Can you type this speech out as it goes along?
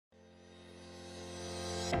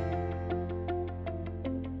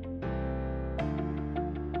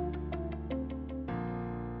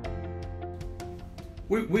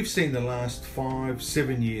We've seen the last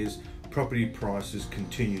 5-7 years property prices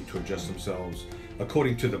continue to adjust themselves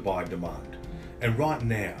according to the buy demand. And right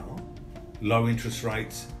now, low interest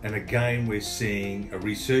rates, and again we're seeing a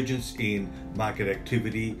resurgence in market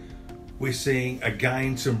activity. We're seeing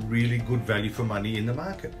again some really good value for money in the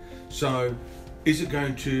market. So is it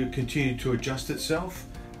going to continue to adjust itself?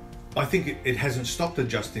 I think it hasn't stopped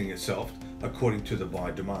adjusting itself according to the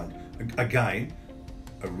buy demand. Again,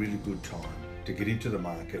 a really good time to get into the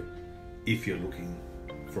market if you're looking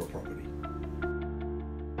for a property.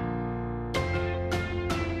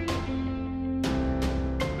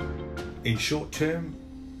 In short term,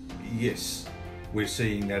 yes, we're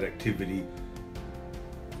seeing that activity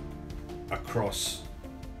across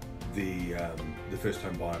the first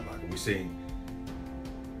home buyer market. We're seeing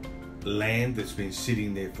land that's been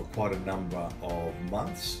sitting there for quite a number of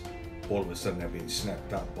months all of a sudden have been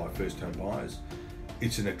snapped up by first home buyers.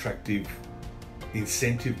 It's an attractive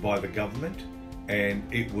incentive by the government, and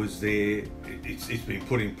it was there, it's been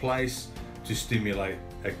put in place to stimulate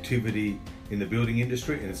activity in the building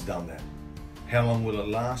industry, and it's done that. How long will it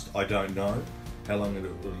last? I don't know how long it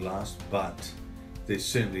will last, but there's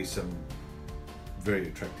certainly some very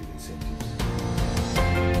attractive incentives.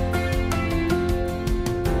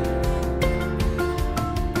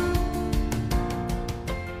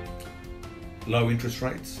 Low interest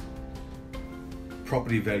rates,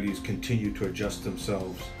 property values continue to adjust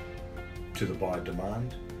themselves to the buyer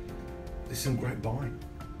demand. There's some great buying.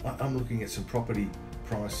 I'm looking at some property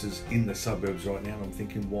prices in the suburbs right now, and I'm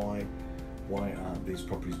thinking, why aren't these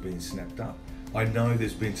properties being snapped up? I know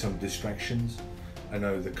there's been some distractions. I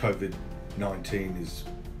know the COVID-19 is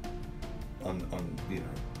in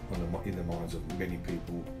the minds of many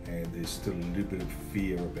people, and there's still a little bit of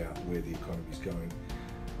fear about where the economy is going.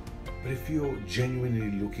 But if you're genuinely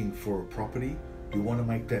looking for a property, you want to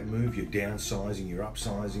make that move, you're downsizing, you're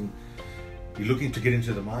upsizing, you're looking to get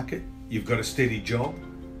into the market, you've got a steady job,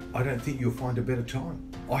 I don't think you'll find a better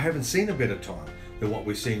time. I haven't seen a better time than what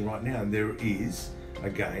we're seeing right now, and there is,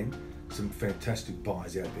 again, some fantastic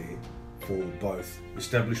buys out there for both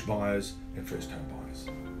established buyers and first home buyers.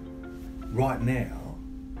 Right now,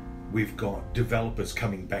 we've got developers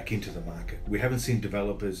coming back into the market. We haven't seen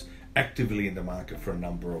developers actively in the market for a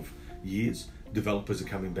number of years. Developers are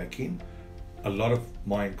coming back in. A lot of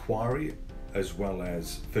my inquiry, as well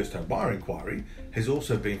as first home buyer inquiry, has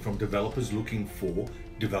also been from developers looking for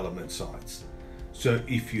development sites. So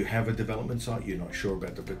if you have a development site, you're not sure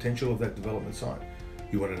about the potential of that development site,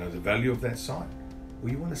 you want to know the value of that site, or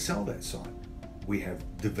you want to sell that site, we have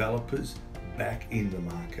developers back in the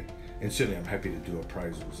market. And certainly I'm happy to do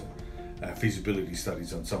appraisals and feasibility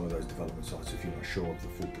studies on some of those development sites if you're not sure of the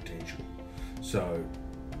full potential. So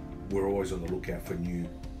we're always on the lookout for new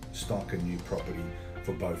stock and new property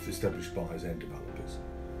for both established buyers and developers.